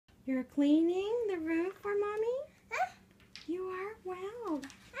You're cleaning the room for Mommy? You are? Wow.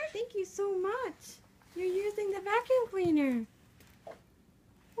 Thank you so much. You're using the vacuum cleaner.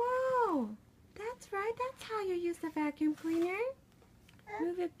 Whoa. That's right. That's how you use the vacuum cleaner.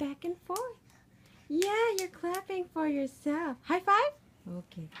 Move it back and forth. Yeah, you're clapping for yourself. High five?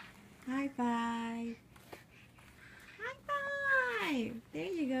 Okay. High five. High five. There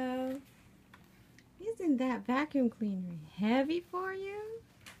you go. Isn't that vacuum cleaner heavy for you?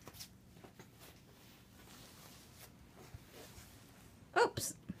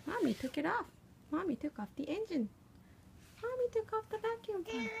 Oops. Mommy took it off. Mommy took off the engine. Mommy took off the vacuum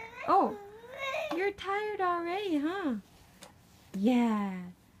pump. Oh, you're tired already, huh? Yeah.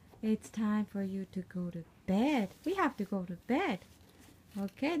 It's time for you to go to bed. We have to go to bed.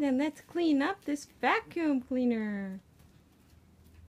 Okay, then let's clean up this vacuum cleaner.